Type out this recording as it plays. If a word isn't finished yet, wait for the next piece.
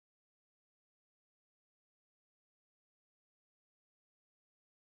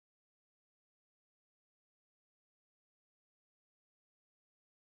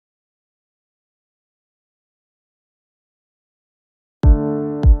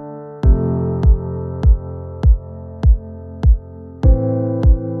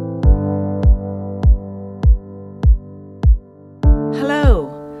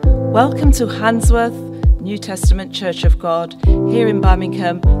Welcome to Handsworth, New Testament Church of God, here in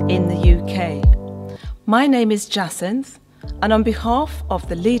Birmingham in the UK. My name is Jacinth, and on behalf of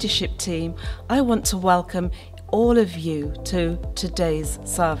the leadership team, I want to welcome all of you to today's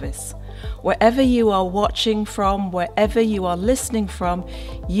service. Wherever you are watching from, wherever you are listening from,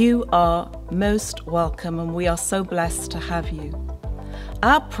 you are most welcome, and we are so blessed to have you.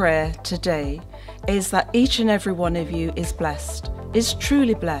 Our prayer today is that each and every one of you is blessed, is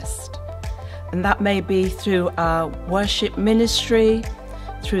truly blessed. And that may be through our worship ministry,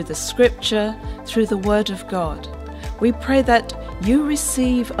 through the scripture, through the word of God. We pray that you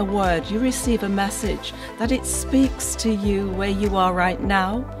receive a word, you receive a message, that it speaks to you where you are right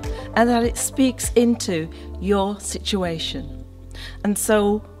now, and that it speaks into your situation. And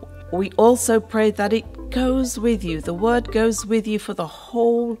so we also pray that it goes with you, the word goes with you for the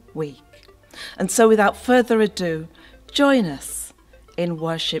whole week. And so without further ado, join us in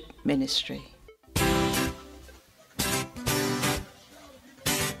worship ministry.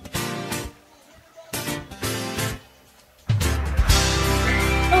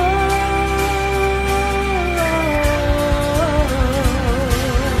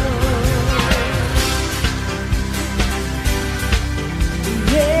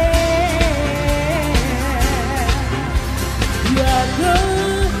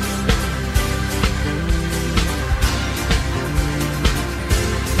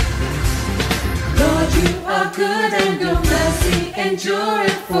 Good and your mercy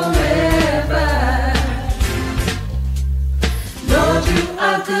endureth forever. Lord, you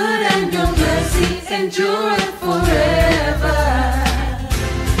are good and your mercy endureth forever.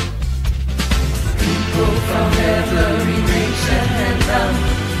 People from every nation and tongue,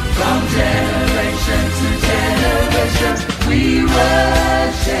 from generation to generation, we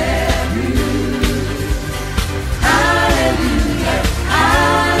worship you. Hallelujah,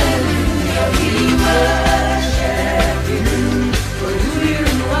 hallelujah, we worship.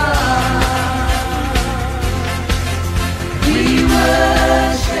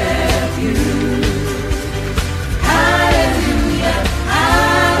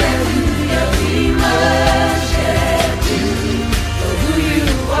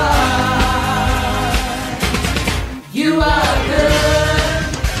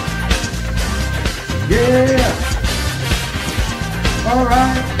 All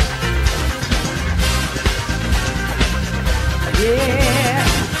right. Yeah.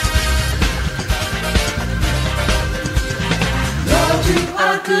 Lord, you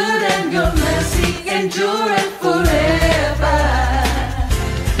are good and your mercy endureth forever.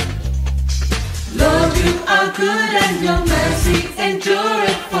 Lord, you are good and your mercy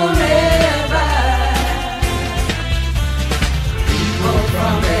endureth forever. People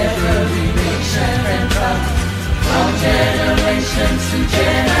from every nation and from generation to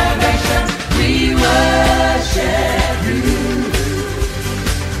generation, we worship you.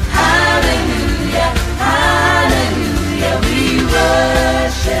 Hallelujah, hallelujah, we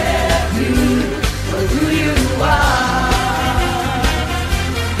worship you for who you are.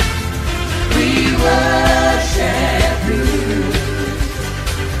 We worship you.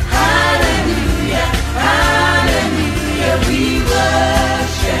 Hallelujah, hallelujah, we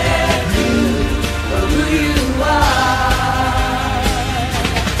worship you for who you are.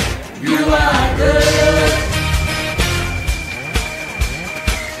 You are good.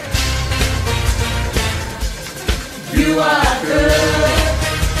 You are good.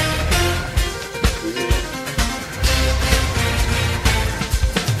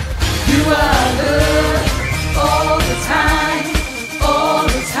 You are good all the time, all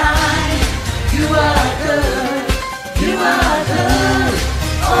the time. You are good. You are good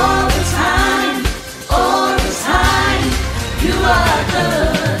all the time, all the time. You are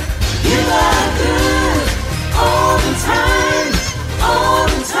good. You are good all the time, all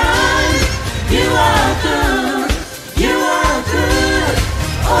the time. You are good. You are good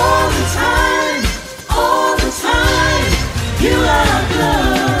all the time, all the time. You are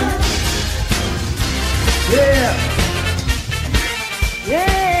good. Yeah.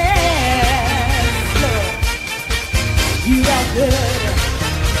 Yes, Lord. You are good.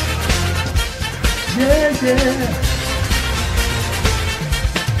 Yeah, yeah.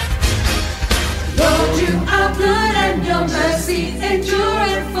 Lord, you are good and your mercy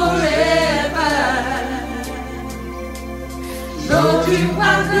endureth forever. Lord, you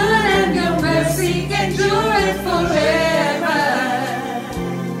are good and your mercy endureth forever.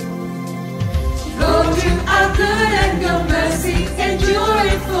 Lord, you are good and your mercy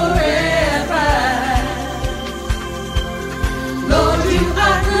endureth forever. Lord, you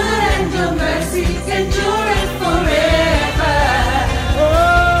are good and your mercy endureth forever.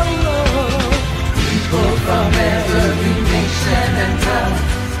 Oh,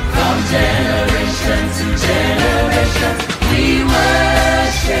 generation to generation, we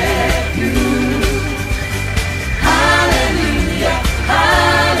worship you. Hallelujah,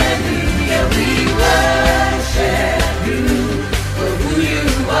 hallelujah, we worship you for who you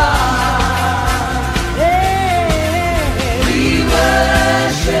are. We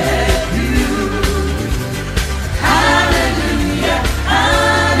worship you. Hallelujah,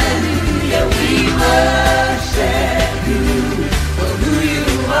 hallelujah, we worship you for who you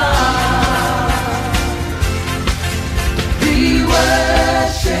are. We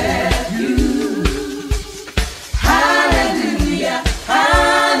worship you. Hallelujah,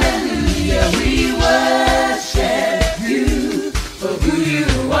 hallelujah, we worship you for who you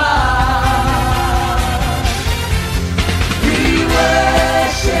are. We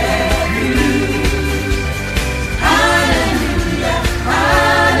worship you. Hallelujah,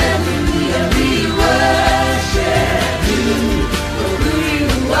 hallelujah, we worship you for who you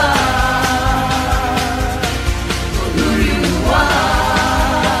are. For who you are.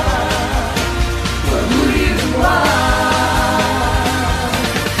 For who you are.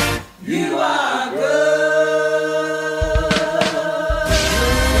 You are good.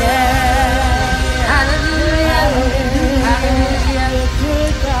 Hallelujah,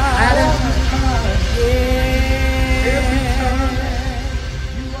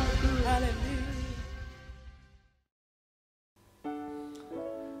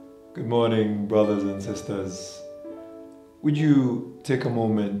 Good morning, brothers and sisters. Would you take a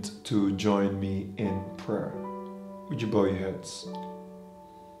moment to join me in prayer? Would you bow your heads?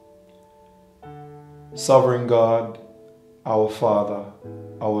 Sovereign God, our Father,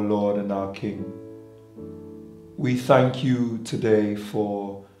 our Lord and our King, we thank you today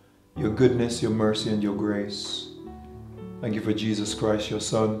for your goodness, your mercy and your grace. Thank you for Jesus Christ, your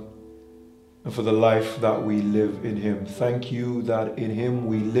Son, and for the life that we live in him. Thank you that in him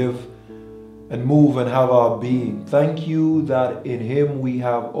we live and move and have our being. Thank you that in him we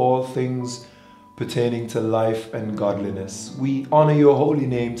have all things pertaining to life and godliness. We honor your holy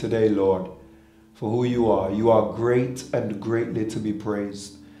name today, Lord, for who you are. You are great and greatly to be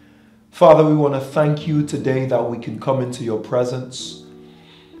praised. Father, we want to thank you today that we can come into your presence,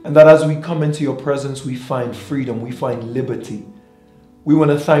 and that as we come into your presence, we find freedom, we find liberty. We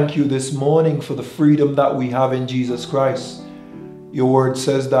want to thank you this morning for the freedom that we have in Jesus Christ. Your word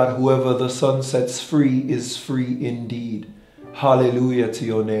says that whoever the Son sets free is free indeed. Hallelujah to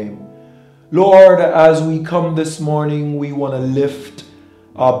your name. Lord, as we come this morning, we want to lift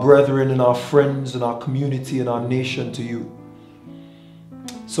our brethren and our friends and our community and our nation to you.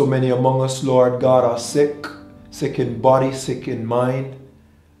 So many among us, Lord God, are sick, sick in body, sick in mind.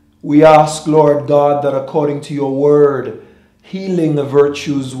 We ask, Lord God, that according to your word, healing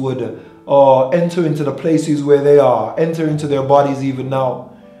virtues would enter into the places where they are, enter into their bodies even now.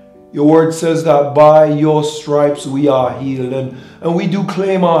 Your word says that by your stripes we are healed, and we do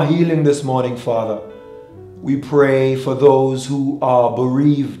claim our healing this morning, Father. We pray for those who are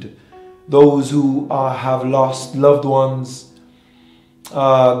bereaved, those who have lost loved ones.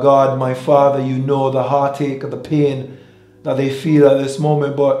 God, my Father, you know the heartache and the pain that they feel at this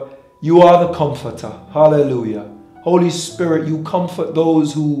moment, but you are the comforter. Hallelujah. Holy Spirit, you comfort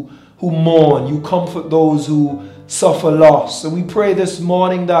those who mourn. You comfort those who suffer loss. And we pray this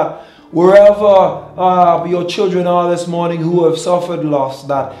morning that wherever your children are this morning who have suffered loss,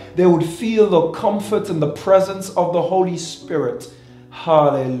 that they would feel the comfort and the presence of the Holy Spirit.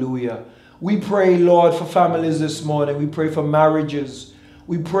 Hallelujah. We pray, Lord, for families this morning. We pray for marriages.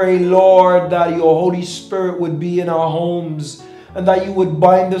 We pray, Lord, that your Holy Spirit would be in our homes and that you would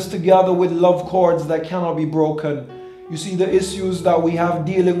bind us together with love cords that cannot be broken. You see the issues that we have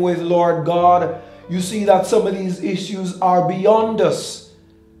dealing with, Lord God. You see that some of these issues are beyond us,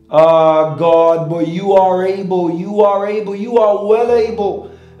 God, but you are able, you are able, you are well able.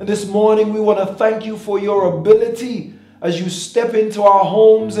 And this morning we want to thank you for your ability as you step into our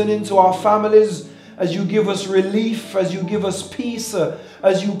homes and into our families, as you give us relief, as you give us peace,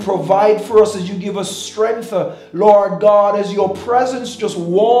 as you provide for us, as you give us strength, Lord God, as your presence just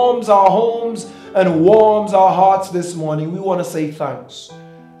warms our homes and warms our hearts this morning. We want to say thanks.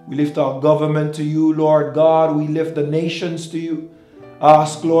 We lift our government to you, Lord God. We lift the nations to you.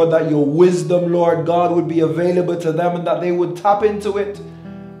 Ask, Lord, that your wisdom, Lord God, would be available to them and that they would tap into it.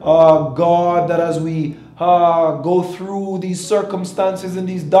 God, that as we go through these circumstances in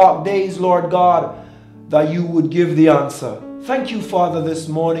these dark days, Lord God, that you would give the answer. Thank you, Father, this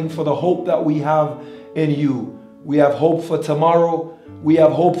morning for the hope that we have in you. We have hope for tomorrow. We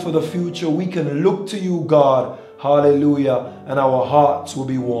have hope for the future. We can look to you, God. Hallelujah. And our hearts will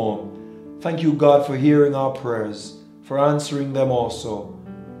be warm. Thank you, God, for hearing our prayers, for answering them also.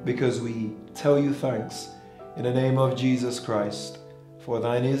 because we tell you thanks in the name of Jesus Christ. For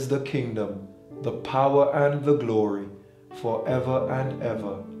thine is the kingdom, the power and the glory, forever and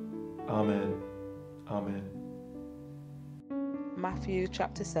ever. Amen. Amen. Matthew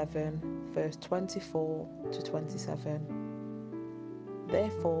chapter 7, verse 24 to 27.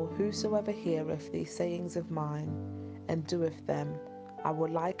 Therefore, whosoever heareth these sayings of mine, and doeth them, I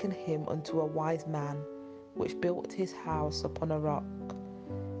will liken him unto a wise man, which built his house upon a rock.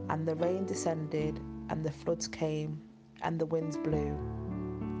 And the rain descended, and the floods came, and the winds blew,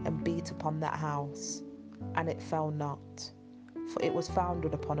 and beat upon that house, and it fell not, for it was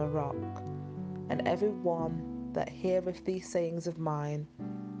founded upon a rock. And every one that heareth these sayings of mine,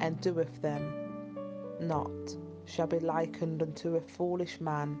 and doeth them not, shall be likened unto a foolish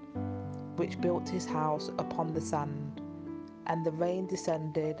man, which built his house upon the sand. And the rain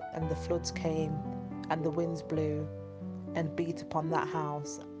descended, and the floods came, and the winds blew, and beat upon that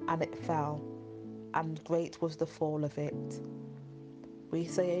house, and it fell, and great was the fall of it. We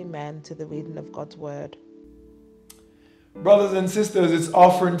say amen to the reading of God's word. Brothers and sisters, it's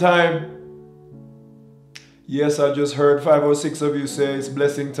offering time. Yes, I just heard 5 or 6 of you say it's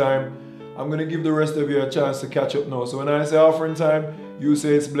blessing time. I'm going to give the rest of you a chance to catch up now. So when I say offering time, you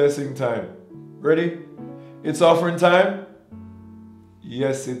say it's blessing time. Ready? It's offering time.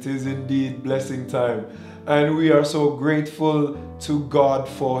 Yes, it is indeed blessing time. And we are so grateful to God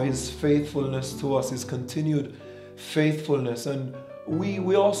for his faithfulness to us, his continued faithfulness. And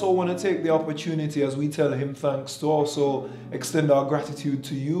we also want to take the opportunity, as we tell him thanks, to also extend our gratitude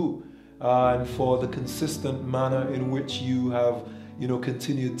to you and for the consistent manner in which you have,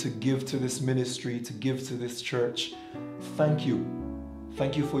 continued to give to this ministry, to give to this church. Thank you.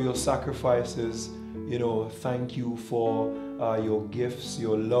 Thank you for your sacrifices. Thank you for your gifts,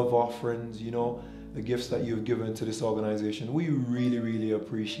 your love offerings, the gifts that you've given to this organization. We really, really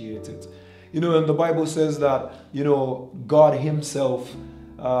appreciate it. And the Bible says that, God himself,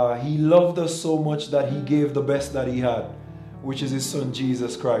 he loved us so much that he gave the best that he had, which is his son,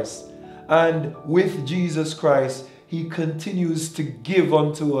 Jesus Christ. And with Jesus Christ, he continues to give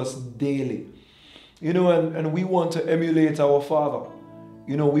unto us daily. And we want to emulate our Father.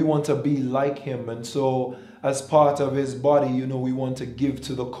 We want to be like him. And so as part of his body, we want to give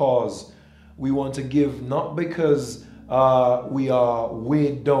to the cause. We want to give not because we are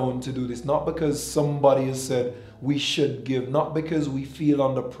weighed down to do this, not because somebody has said we should give, not because we feel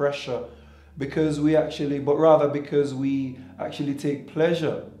under pressure, but rather because we actually take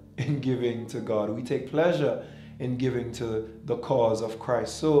pleasure in giving to God. We take pleasure in giving to the cause of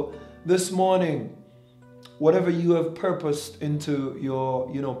Christ. So this morning, whatever you have purposed into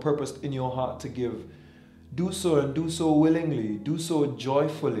purposed in your heart to give, do so, and do so willingly, do so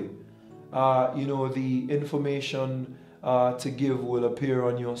joyfully. The information to give will appear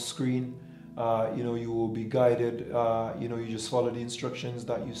on your screen. You will be guided. You just follow the instructions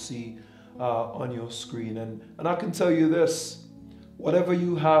that you see on your screen. And I can tell you this, whatever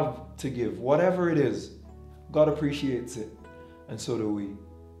you have to give, whatever it is, God appreciates it. And so do we.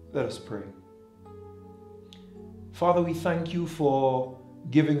 Let us pray. Father, we thank you for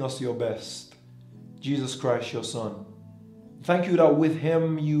giving us your best, Jesus Christ, your Son. Thank you that with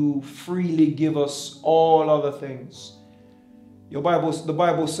him you freely give us all other things. The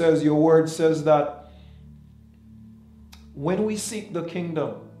Bible says, your word says that when we seek the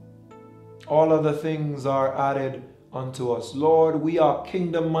kingdom, all other things are added unto us. Lord, we are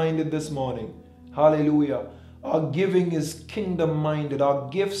kingdom-minded this morning. Hallelujah. Our giving is kingdom-minded. Our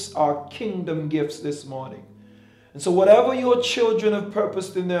gifts are kingdom gifts this morning. And so whatever your children have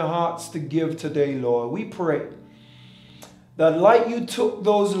purposed in their hearts to give today, Lord, we pray that like you took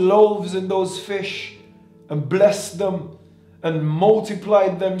those loaves and those fish and blessed them and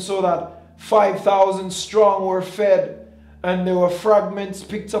multiplied them so that 5,000 strong were fed and there were fragments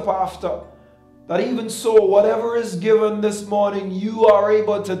picked up after, that even so, whatever is given this morning, you are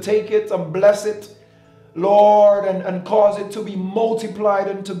able to take it and bless it, Lord, and cause it to be multiplied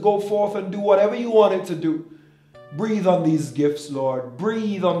and to go forth and do whatever you want it to do. Breathe on these gifts, Lord.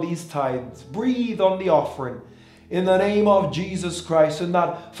 Breathe on these tithes. Breathe on the offering in the name of Jesus Christ. And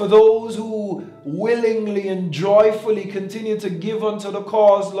that for those who willingly and joyfully continue to give unto the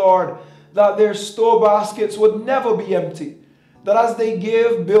cause, Lord, that their store baskets would never be empty. That as they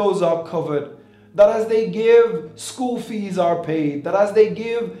give, bills are covered. That as they give, school fees are paid. That as they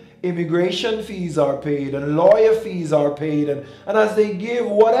give, immigration fees are paid and lawyer fees are paid. And as they give,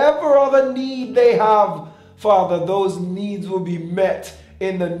 whatever other need they have, Father, those needs will be met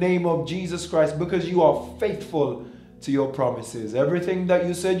in the name of Jesus Christ, because you are faithful to your promises. Everything that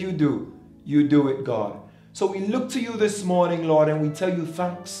you said you do it, God. So we look to you this morning, Lord, and we tell you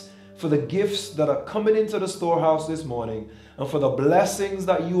thanks for the gifts that are coming into the storehouse this morning and for the blessings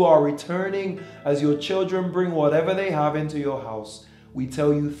that you are returning as your children bring whatever they have into your house. We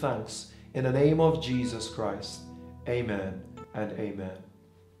tell you thanks in the name of Jesus Christ. Amen and amen.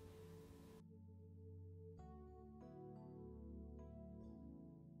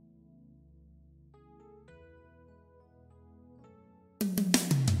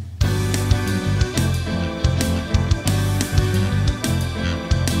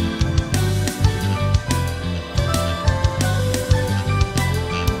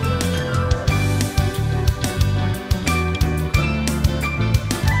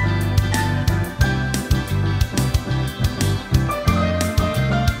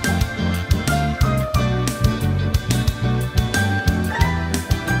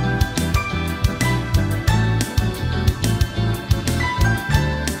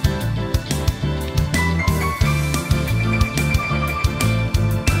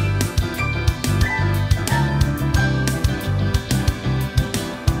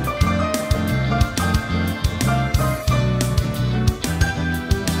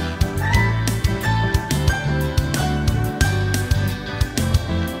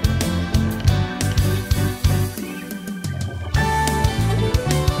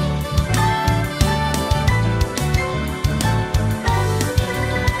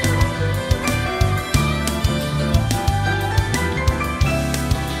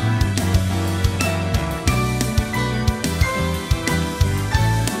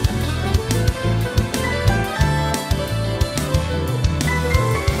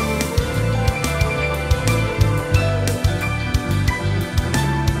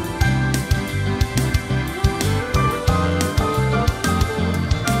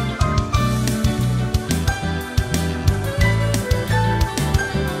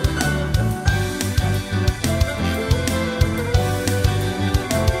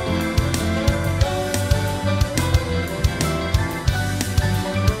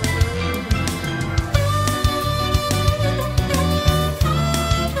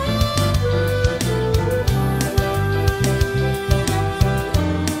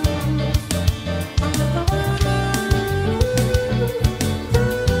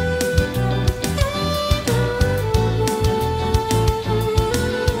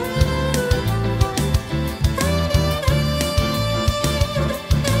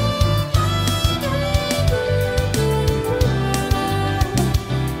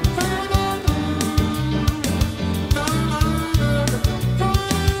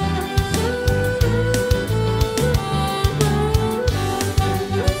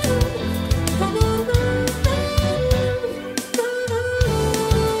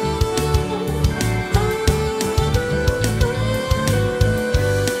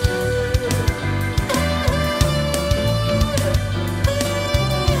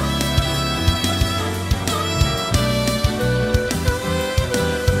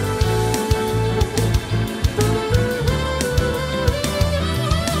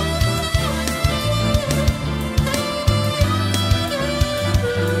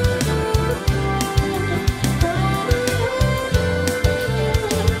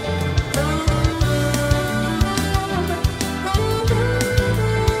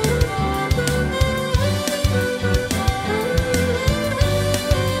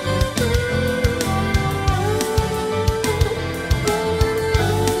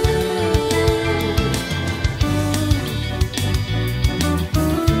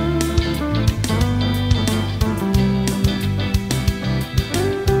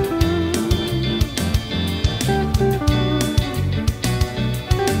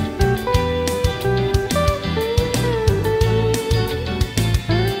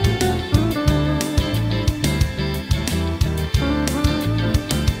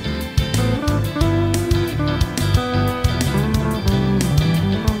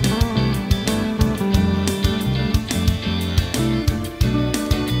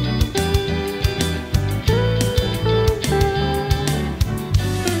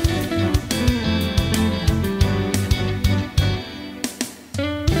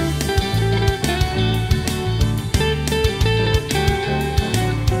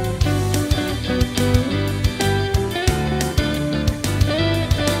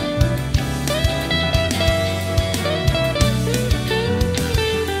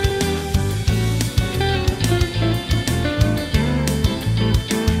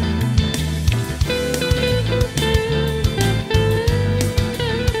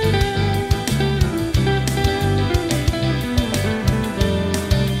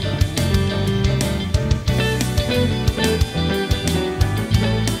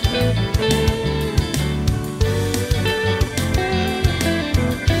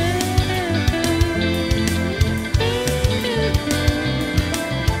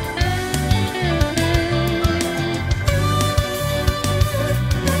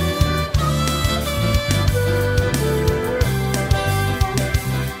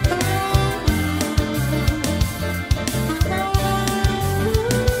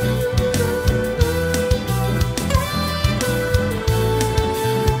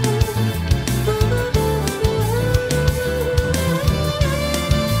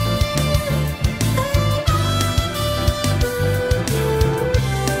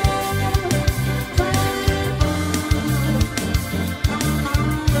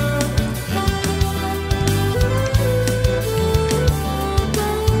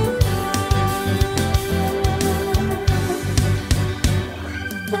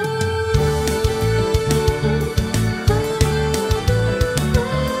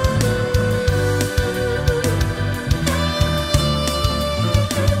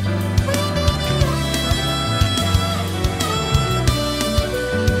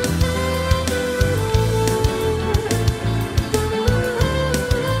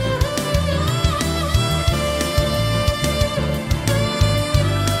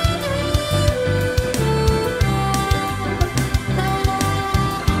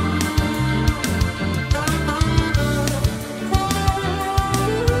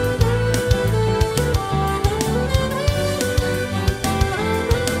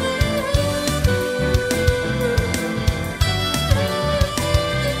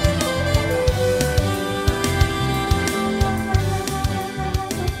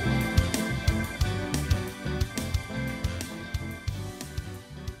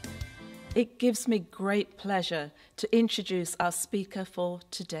 It gives me great pleasure to introduce our speaker for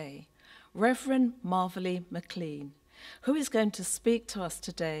today, Rev Marvalee Mclean, who is going to speak to us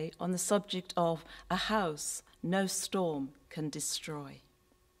today on the subject of a house no storm can destroy.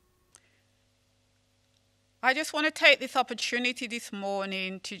 I just want to take this opportunity this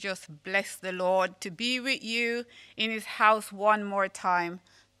morning to just bless the Lord, to be with you in his house one more time,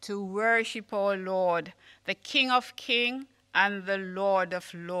 to worship our Lord, the King of Kings and the Lord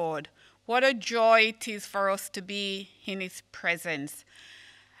of Lords. What a joy it is for us to be in his presence.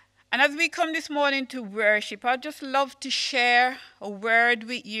 And as we come this morning to worship, I'd just love to share a word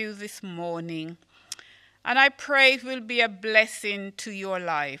with you this morning. And I pray it will be a blessing to your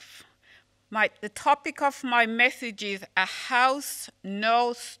life. The topic of my message is a house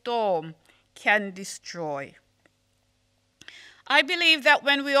no storm can destroy. I believe that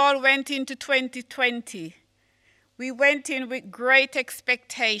when we all went into 2020, we went in with great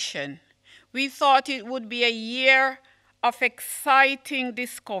expectation. We thought it would be a year of exciting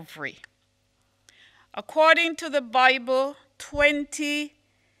discovery. According to the Bible, 20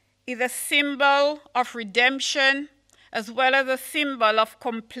 is a symbol of redemption as well as a symbol of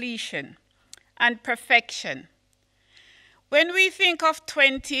completion and perfection. When we think of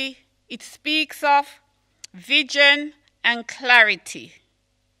 20, it speaks of vision and clarity.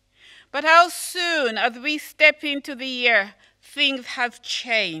 But how soon as we step into the year, things have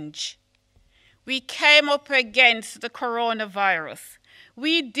changed. We came up against the coronavirus.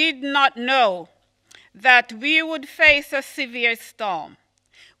 We did not know that we would face a severe storm.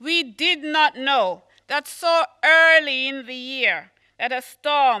 We did not know that so early in the year that a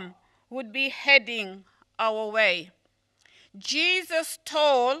storm would be heading our way. Jesus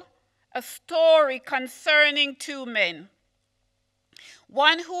told a story concerning two men,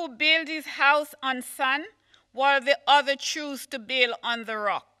 one who built his house on sand while the other chose to build on the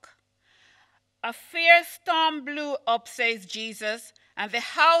rock. A fierce storm blew up, says Jesus, and the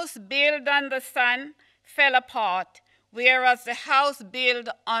house built on the sand fell apart, whereas the house built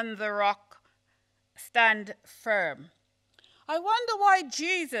on the rock stand firm. I wonder why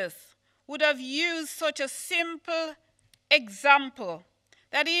Jesus would have used such a simple example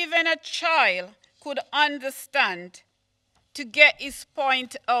that even a child could understand to get his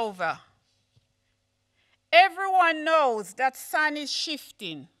point over. Everyone knows that sun is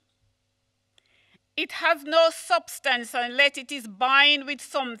shifting. It has no substance unless it is bound with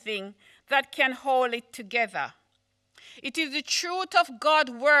something that can hold it together. It is the truth of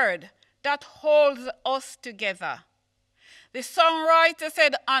God's word that holds us together. The songwriter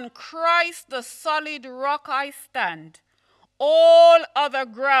said, "On Christ the solid rock I stand. All other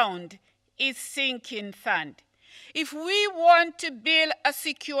ground is sinking sand." If we want to build a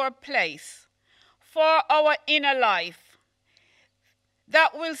secure place for our inner life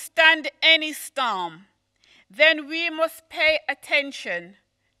that will stand any storm, then we must pay attention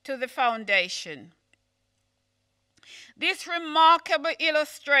to the foundation. This remarkable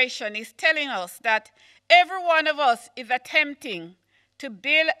illustration is telling us that every one of us is attempting to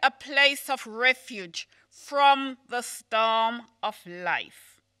build a place of refuge from the storm of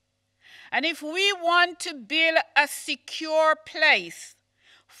life. And if we want to build a secure place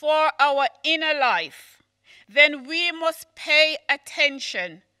for our inner life, then we must pay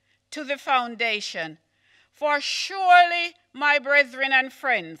attention to the foundation. For surely, my brethren and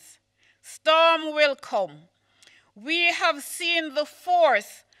friends, storm will come. We have seen the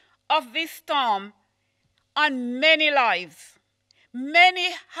force of this storm on many lives.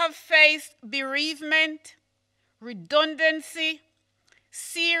 Many have faced bereavement, redundancy,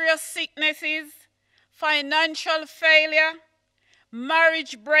 serious sicknesses, financial failure,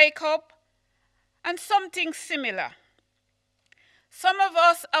 marriage breakup, and something similar. Some of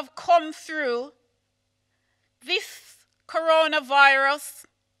us have come through this coronavirus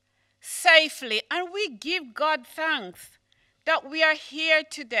safely, and we give God thanks that we are here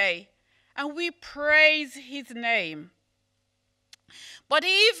today, and we praise his name. But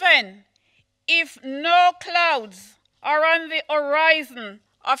even if no clouds are on the horizon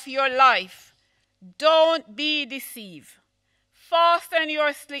of your life, don't be deceived. Fasten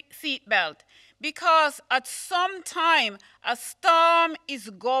your seatbelt, because at some time a storm is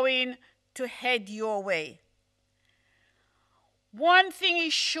going to head your way. One thing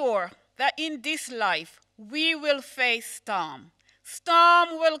is sure, that in this life we will face storm.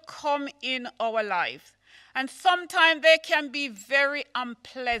 Storm will come in our lives, and sometimes they can be very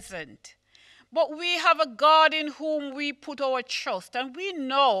unpleasant. But we have a God in whom we put our trust, and we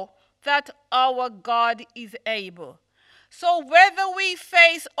know that our God is able. So whether we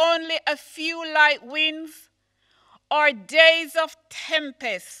face only a few light winds or days of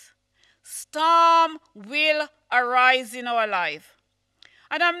tempest, storm will arise in our life.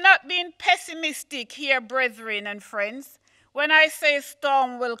 And I'm not being pessimistic here, brethren and friends, when I say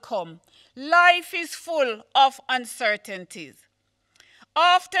storm will come. Life is full of uncertainties.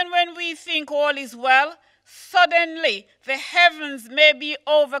 Often when we think all is well, suddenly the heavens may be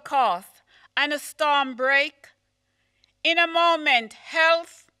overcast and a storm break. In a moment,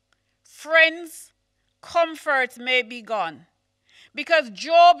 health, friends, comfort may be gone. Because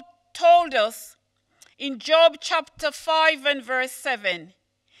Job told us in Job chapter 5 and verse 7,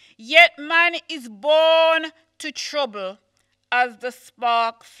 "Yet man is born to trouble as the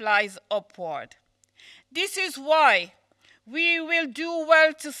spark flies upward." This is why we will do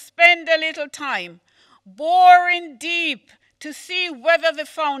well to spend a little time boring deep to see whether the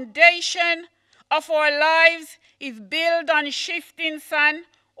foundation of our lives is built on shifting sand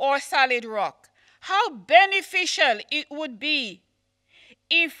or solid rock. How beneficial it would be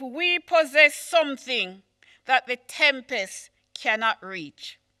if we possess something that the tempest cannot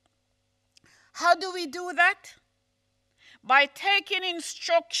reach. How do we do that? By taking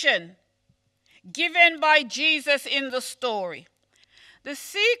instruction given by Jesus in the story. The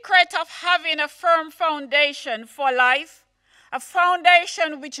secret of having a firm foundation for life, a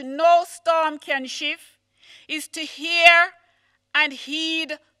foundation which no storm can shift, is to hear and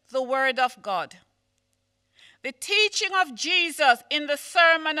heed the word of God. The teaching of Jesus in the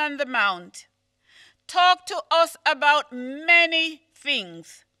Sermon on the Mount talked to us about many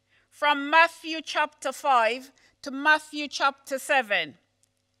things, from Matthew chapter 5 to Matthew chapter 7.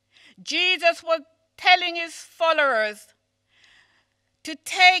 Jesus was telling his followers to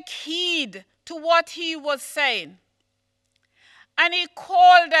take heed to what he was saying. And he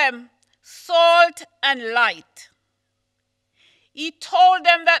called them salt and light. He told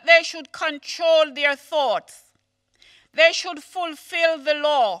them that they should control their thoughts. They should fulfill the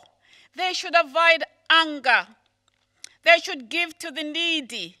law. They should avoid anger. They should give to the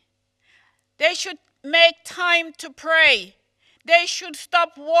needy. They should make time to pray. They should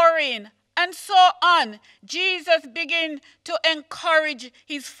stop worrying, and so on. Jesus began to encourage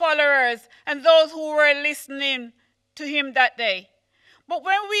his followers and those who were listening to him that day. But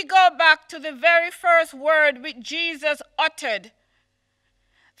when we go back to the very first word which Jesus uttered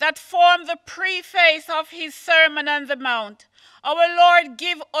that formed the preface of his Sermon on the Mount, our Lord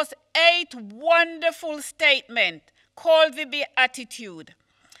gave us 8 wonderful statements called the Beatitude.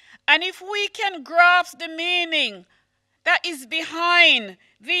 And if we can grasp the meaning that is behind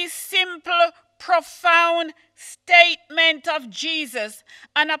these simple, profound statements of Jesus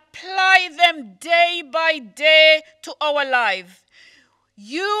and apply them day by day to our lives,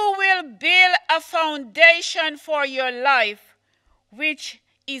 you will build a foundation for your life which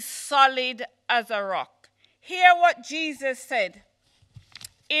is solid as a rock. Hear what Jesus said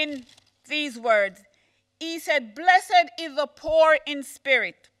in these words. He said, "Blessed is the poor in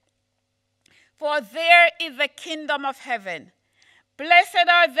spirit, for there is the kingdom of heaven. Blessed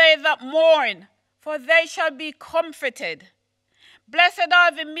are they that mourn, for they shall be comforted. Blessed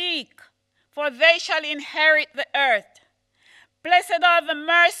are the meek, for they shall inherit the earth. Blessed are the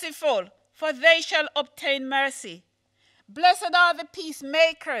merciful, for they shall obtain mercy. Blessed are the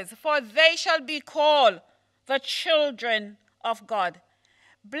peacemakers, for they shall be called the children of God.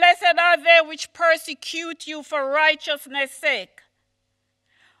 Blessed are they which persecute you for righteousness' sake,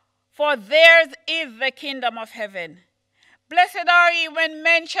 for theirs is the kingdom of heaven. Blessed are ye when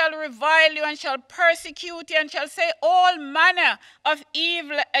men shall revile you and shall persecute you and shall say all manner of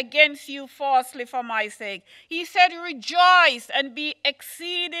evil against you falsely for my sake." He said, "Rejoice and be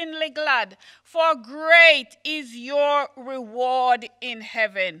exceedingly glad, for great is your reward in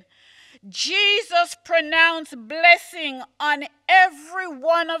heaven." Jesus pronounced blessing on every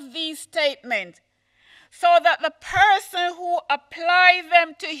one of these statements, so that the person who applies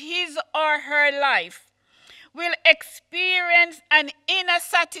them to his or her life will experience an inner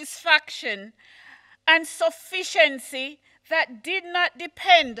satisfaction and sufficiency that did not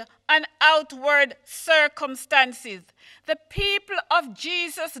depend on outward circumstances. The people of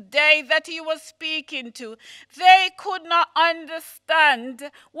Jesus' day that he was speaking to, they could not understand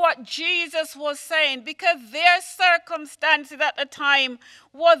what Jesus was saying because their circumstances at the time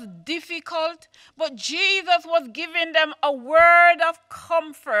was difficult, but Jesus was giving them a word of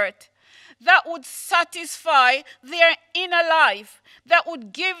comfort that would satisfy their inner life, that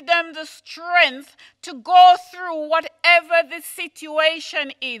would give them the strength to go through whatever the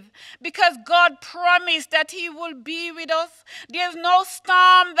situation is. Because God promised that he will be with us. There's no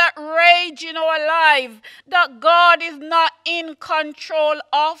storm that rages in our life that God is not in control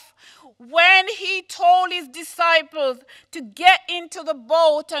of. when he told his disciples to get into the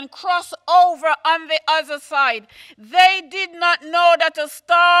boat and cross over on the other side, they did not know that a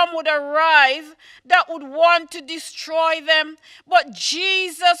storm would arrive that would want to destroy them. But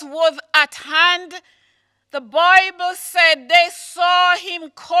Jesus was at hand. The Bible said they saw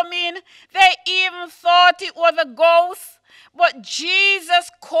him coming. They even thought it was a ghost. But Jesus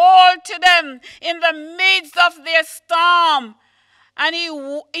called to them in the midst of their storm. And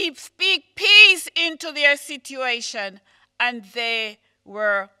he speak peace into their situation. And they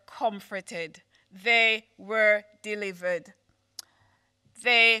were comforted. They were delivered.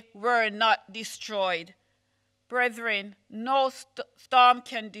 They were not destroyed. Brethren, no storm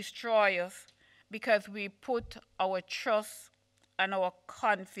can destroy us because we put our trust and our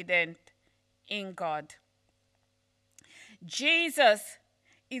confidence in God. Jesus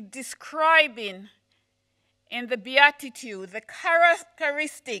is describing in the Beatitude the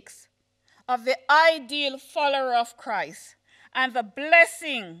characteristics of the ideal follower of Christ and the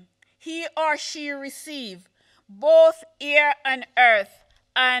blessing he or she receive both here on earth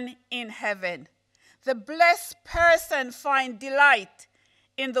and in heaven. The blessed person finds delight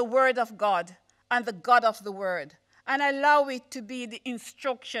in the word of God and the God of the word and allow it to be the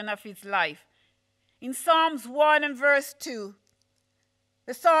instruction of his life. In Psalms 1 and verse 2,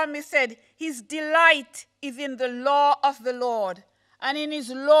 the psalmist said, his delight is in the law of the Lord, and in his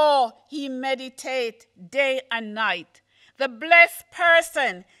law he meditates day and night. The blessed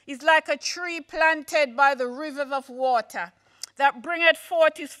person is like a tree planted by the rivers of water, that bringeth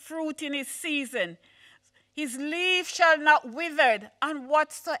forth his fruit in his season. His leaf shall not wither, and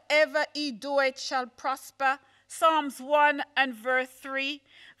whatsoever he doeth shall prosper. Psalms 1 and verse 3.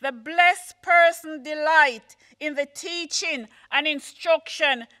 The blessed person delight in the teaching and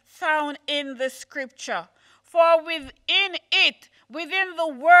instruction found in the scripture. For within it, within the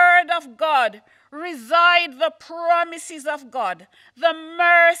word of God, reside the promises of God, the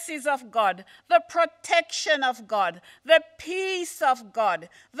mercies of God, the protection of God, the peace of God,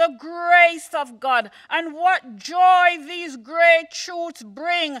 the grace of God, and what joy these great truths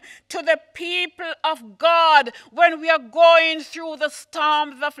bring to the people of God when we are going through the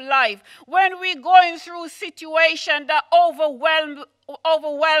storms of life, when we're going through situations that overwhelms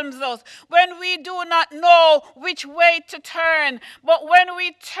us, when we do not know which way to turn. But when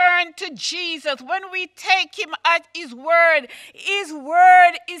we turn to Jesus, when we take him at his word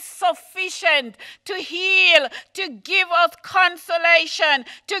is sufficient to heal, to give us consolation,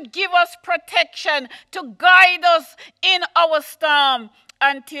 to give us protection, to guide us in our storm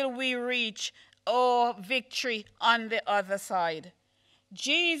until we reach victory on the other side.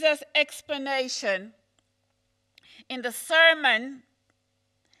 Jesus' explanation in the sermon,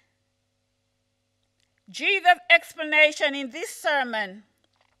 Jesus' explanation in this sermon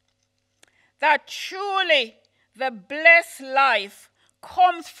that truly the blessed life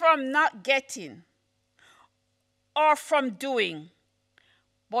comes from not getting or from doing,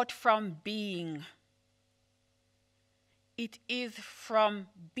 but from being. It is from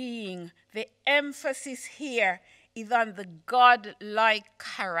being. The emphasis here is on the God-like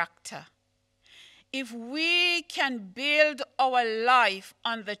character. If we can build our life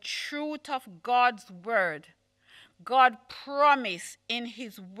on the truth of God's word, God promised in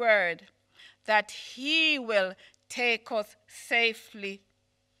his word that he will take us safely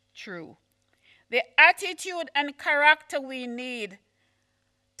through. The attitude and character we need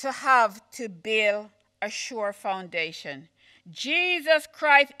to have to build a sure foundation. Jesus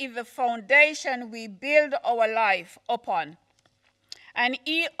Christ is the foundation we build our life upon. And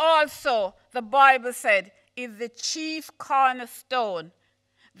he also, the Bible said, is the chief cornerstone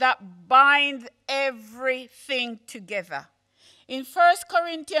that binds everything together. In 1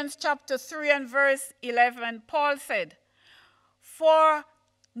 Corinthians chapter 3 and verse 11, Paul said, for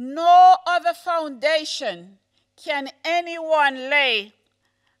no other foundation can anyone lay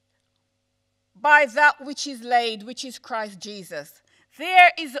by that which is laid, which is Christ Jesus.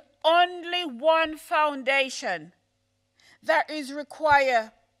 There is only one foundation that is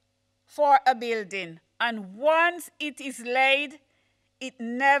required for a building, and once it is laid, it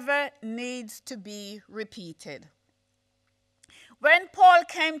never needs to be repeated. When Paul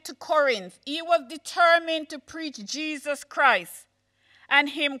came to Corinth, he was determined to preach Jesus Christ and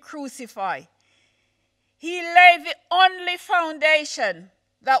him crucified. He laid the only foundation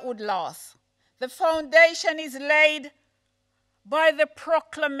that would last. The foundation is laid by the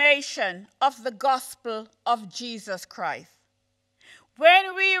proclamation of the gospel of Jesus Christ.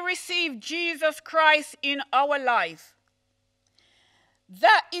 When we receive Jesus Christ in our life,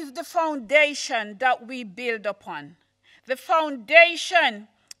 that is the foundation that we build upon. The foundation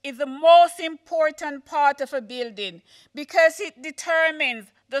is the most important part of a building because it determines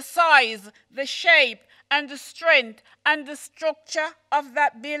the size, the shape, and the strength and the structure of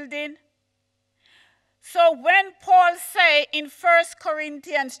that building. So when Paul say in 1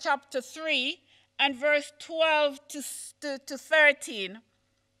 Corinthians chapter 3 and verse 12 to 13,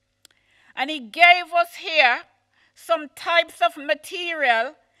 and he gave us here some types of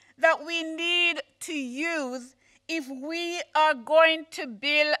material that we need to use if we are going to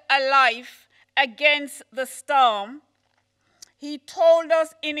build a life against the storm. He told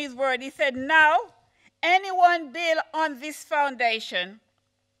us in his word, he said, now anyone build on this foundation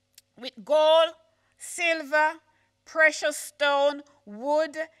with gold, silver, precious stone,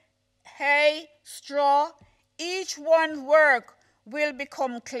 wood, hay, straw, each one's work will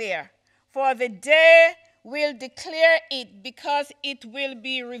become clear, for the day will declare it, because it will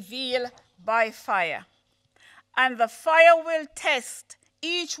be revealed by fire. And the fire will test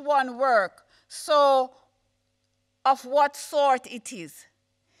each one work, so of what sort it is.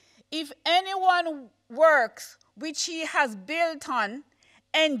 If anyone works which he has built on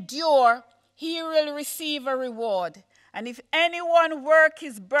endure, he will receive a reward. And if anyone work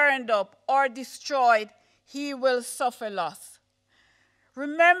is burned up or destroyed, he will suffer loss.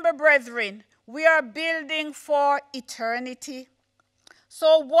 Remember, brethren, we are building for eternity.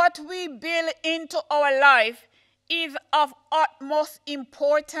 So what we build into our life is of utmost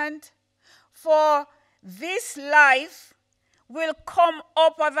importance, for this life will come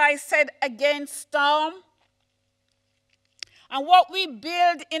up, as I said, against storm. And what we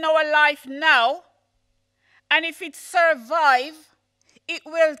build in our life now, and if it survives, it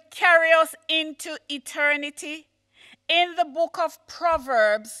will carry us into eternity. In the book of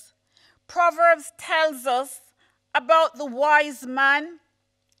Proverbs, Proverbs tells us about the wise man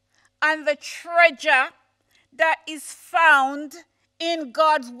and the treasure that is found in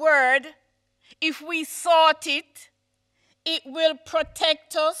God's word. If we sought it, it will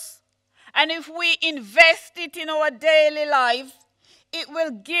protect us. And if we invest it in our daily life, it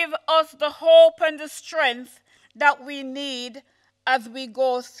will give us the hope and the strength that we need as we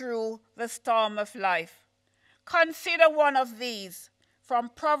go through the storm of life. Consider one of these from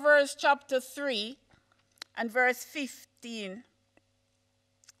Proverbs chapter 3 and verse 15.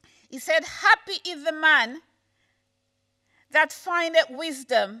 He said, happy is the man that findeth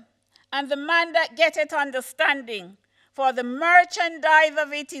wisdom, and the man that getteth understanding, for the merchandise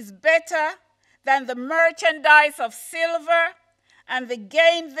of it is better than the merchandise of silver, and the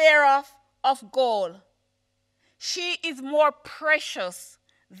gain thereof of gold. She is more precious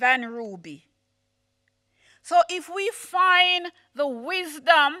than ruby. So if we find the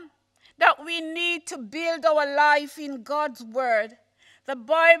wisdom that we need to build our life in God's word, the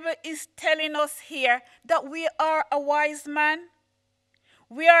Bible is telling us here that we are a wise man.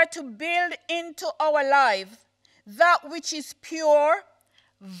 We are to build into our lives that which is pure,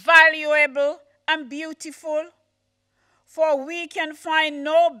 valuable, and beautiful. For we can find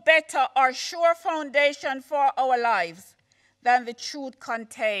no better or sure foundation for our lives than the truth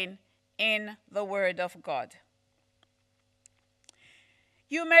contained in the Word of God.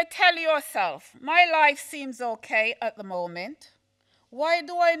 You may tell yourself, my life seems okay at the moment. Why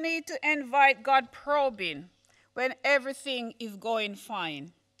do I need to invite God probing when everything is going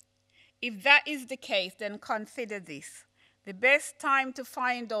fine? If that is the case, then consider this. The best time to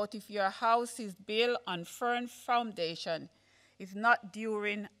find out if your house is built on firm foundation is not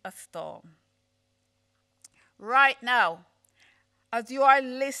during a storm. Right now, as you are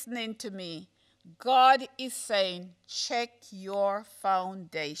listening to me, God is saying, check your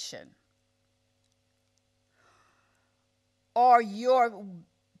foundation. Are you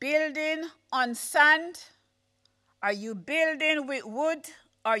building on sand? Are you building with wood?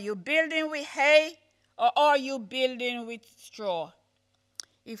 Are you building with hay? Or are you building with straw?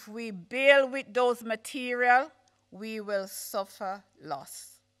 If we build with those materials, we will suffer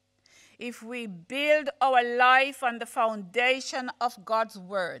loss. If we build our life on the foundation of God's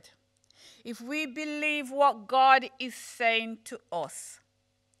word, if we believe what God is saying to us,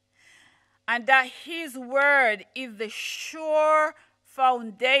 and that his word is the sure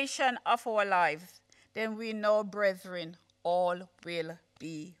foundation of our lives, then we know, brethren, all will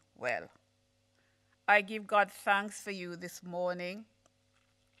be well. I give God thanks for you this morning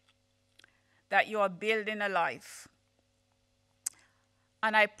that you are building a life.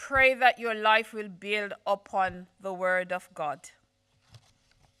 And I pray that your life will build upon the word of God.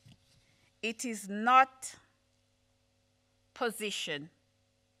 It is not position.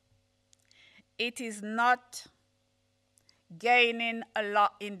 It is not gaining a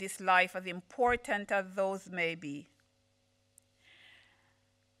lot in this life, as important as those may be.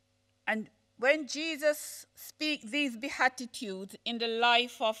 And when Jesus speaks these beatitudes in the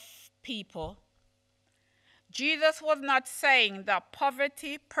life of people, Jesus was not saying that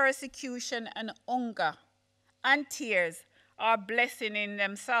poverty, persecution, and hunger and tears are blessing in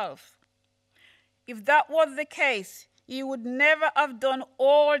themselves. If that was the case, he would never have done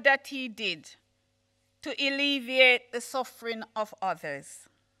all that he did to alleviate the suffering of others.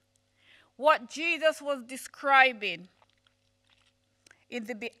 What Jesus was describing in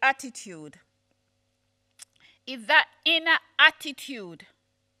the beatitude is that inner attitude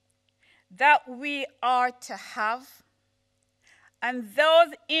that we are to have, and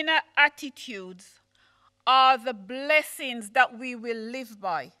those inner attitudes are the blessings that we will live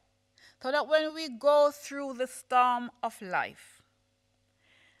by, so that when we go through the storm of life,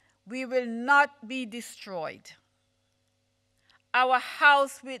 we will not be destroyed. Our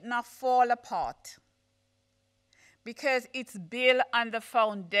house will not fall apart, because it's built on the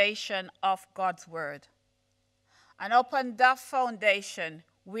foundation of God's word. And upon that foundation,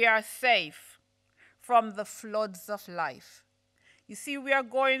 we are safe from the floods of life. You see, we are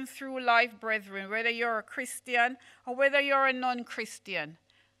going through life, brethren, whether you're a Christian or whether you're a non-Christian.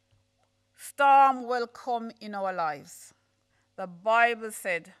 Storm will come in our lives. The Bible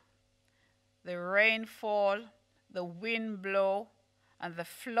said, the rain fall, the wind blow, and the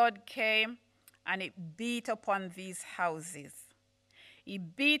flood came, and it beat upon these houses.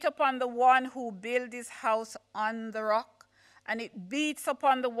 It beat upon the one who built his house on the rock, and it beats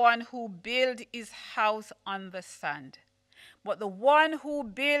upon the one who built his house on the sand. But the one who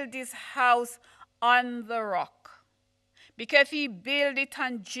built his house on the rock, because he built it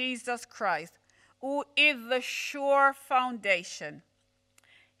on Jesus Christ, who is the sure foundation,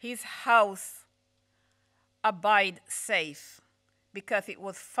 his house abide safe, because it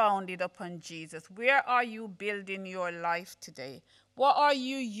was founded upon Jesus. Where are you building your life today? What are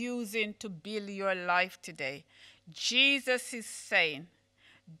you using to build your life today? Jesus is saying,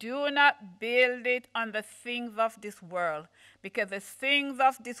 do not build it on the things of this world, because the things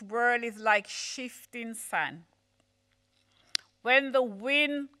of this world is like shifting sand. When the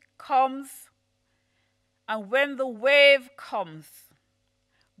wind comes and when the wave comes,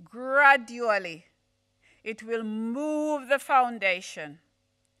 gradually it will move the foundation,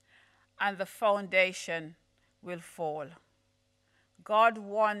 and the foundation will fall. God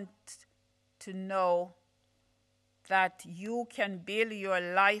wants to know that you can build your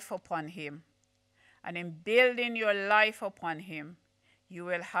life upon him. And in building your life upon him, you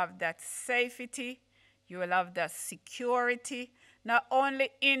will have that safety, you will have that security, not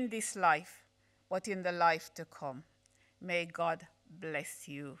only in this life, but in the life to come. May God bless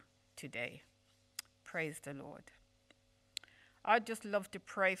you today. Praise the Lord. I'd just love to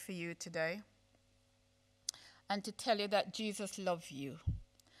pray for you today and to tell you that Jesus loves you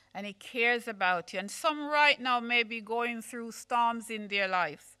and he cares about you. And some right now may be going through storms in their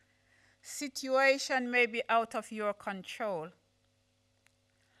lives. Situation may be out of your control.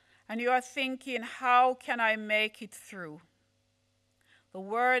 And you are thinking, how can I make it through? The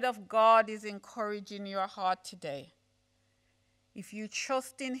word of God is encouraging your heart today. If you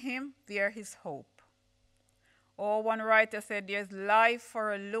trust in him, there is hope. Or one writer said, there's life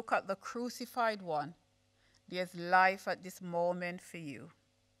for a look at the crucified one. There's life at this moment for you.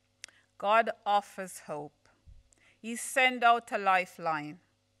 God offers hope. He sent out a lifeline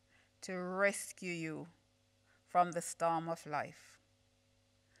to rescue you from the storm of life.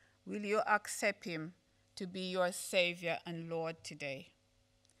 Will you accept him to be your Savior and Lord today?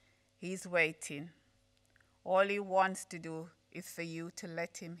 He's waiting. All he wants to do is for you to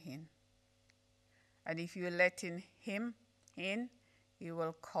let him in. And if you let him in, he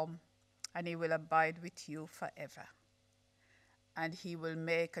will come and he will abide with you forever. And he will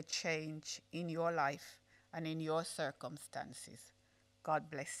make a change in your life and in your circumstances.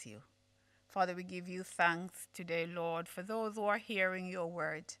 God bless you. Father, we give you thanks today, Lord, for those who are hearing your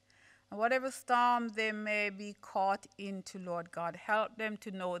word. And whatever storm they may be caught into, Lord God, help them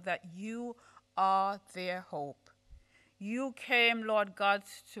to know that you are their hope. You came, Lord God,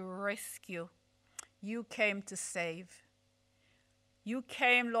 to rescue. You came to save. You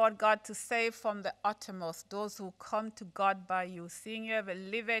came, Lord God, to save from the uttermost those who come to God by you, seeing you ever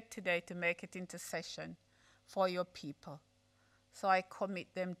live it today to make it intercession for your people. So I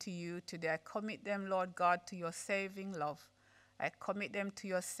commit them to you today. I commit them, Lord God, to your saving love. I commit them to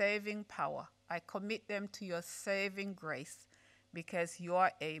your saving power. I commit them to your saving grace, because you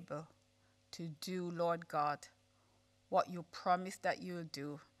are able to do, Lord God, what you promised that you'll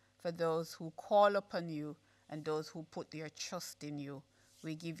do for those who call upon you and those who put their trust in you.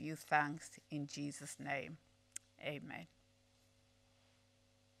 We give you thanks in Jesus' name. Amen.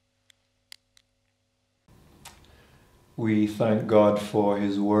 We thank God for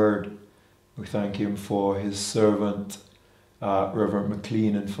his word. We thank him for his servant, Rev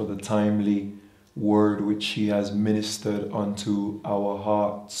Mclean, and for the timely word which he has ministered unto our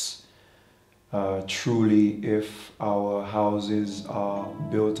hearts. Truly, if our houses are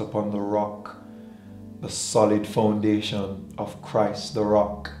built upon the rock, the solid foundation of Christ, the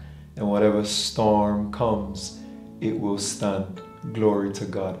rock, and whatever storm comes, it will stand. Glory to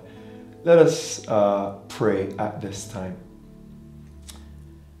God. Let us pray at this time.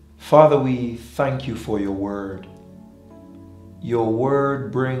 Father, we thank you for your word. Your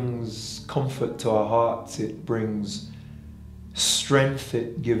word brings comfort to our hearts. It brings strength.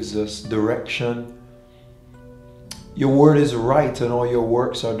 It gives us direction. Your word is right and all your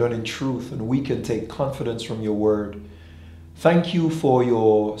works are done in truth, and we can take confidence from your word. Thank you for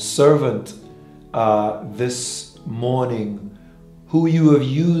your servant this morning, who you have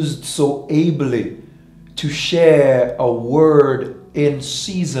used so ably to share a word in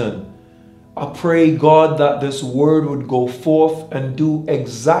season. I pray, God, that this word would go forth and do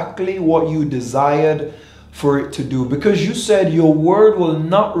exactly what you desired for it to do. Because you said your word will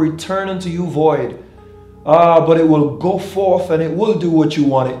not return unto you void, but it will go forth and it will do what you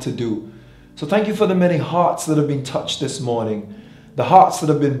want it to do. So thank you for the many hearts that have been touched this morning. The hearts that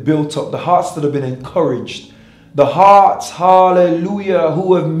have been built up. The hearts that have been encouraged. The hearts, hallelujah,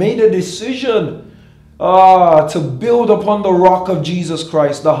 who have made a decision to build upon the rock of Jesus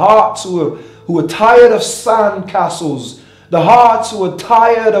Christ. The hearts who are tired of sand castles. The hearts who are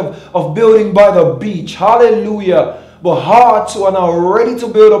tired of building by the beach. Hallelujah. But hearts who are now ready to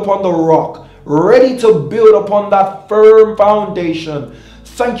build upon the rock. Ready to build upon that firm foundation.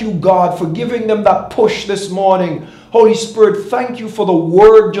 Thank you, God, for giving them that push this morning. Holy Spirit, thank you for the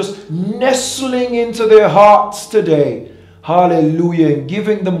word just nestling into their hearts today. Hallelujah. And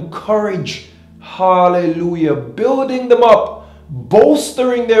giving them courage. Hallelujah. Building them up,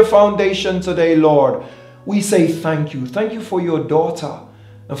 bolstering their foundation today, Lord. We say thank you. Thank you for your daughter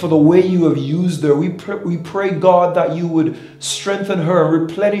and for the way you have used her. We pray, God, that you would strengthen her and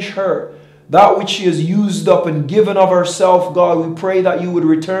replenish her. That which she has used up and given of herself, God, we pray that you would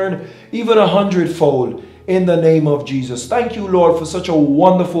return even 100-fold in the name of Jesus. Thank you, Lord, for such a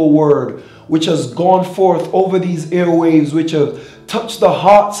wonderful word which has gone forth over these airwaves, which have touched the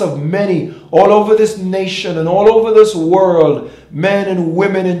hearts of many all over this nation and all over this world. Men and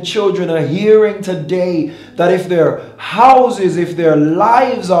women and children are hearing today that if their houses, if their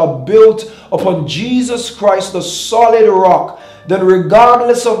lives are built upon Jesus Christ, the solid rock, then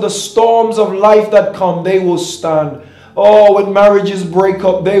regardless of the storms of life that come, they will stand. Oh, when marriages break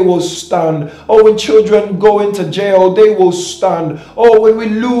up, they will stand. Oh, when children go into jail, they will stand. Oh, when we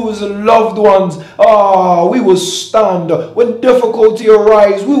lose loved ones, we will stand. When difficulty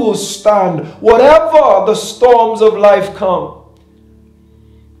arises, we will stand. Whatever the storms of life come,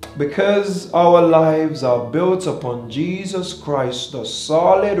 because our lives are built upon Jesus Christ, the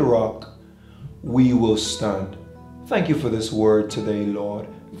solid rock, we will stand. Thank you for this word today, Lord.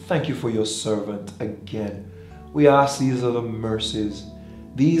 Thank you for your servant again. We ask these are the mercies.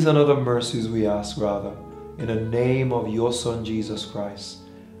 These and other mercies we ask, rather, in the name of your Son, Jesus Christ.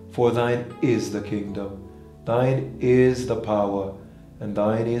 For thine is the kingdom, thine is the power, and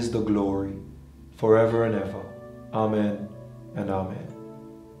thine is the glory, forever and ever. Amen and amen.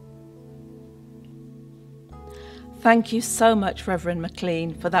 Thank you so much, Reverend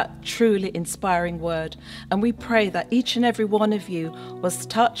Mclean, for that truly inspiring word. And we pray that each and every one of you was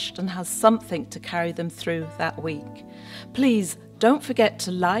touched and has something to carry them through that week. Please don't forget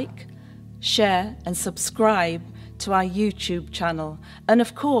to like, share and subscribe to our YouTube channel. And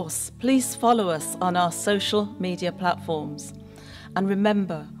of course, please follow us on our social media platforms. And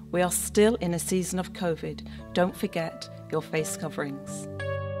remember, we are still in a season of COVID. Don't forget your face coverings.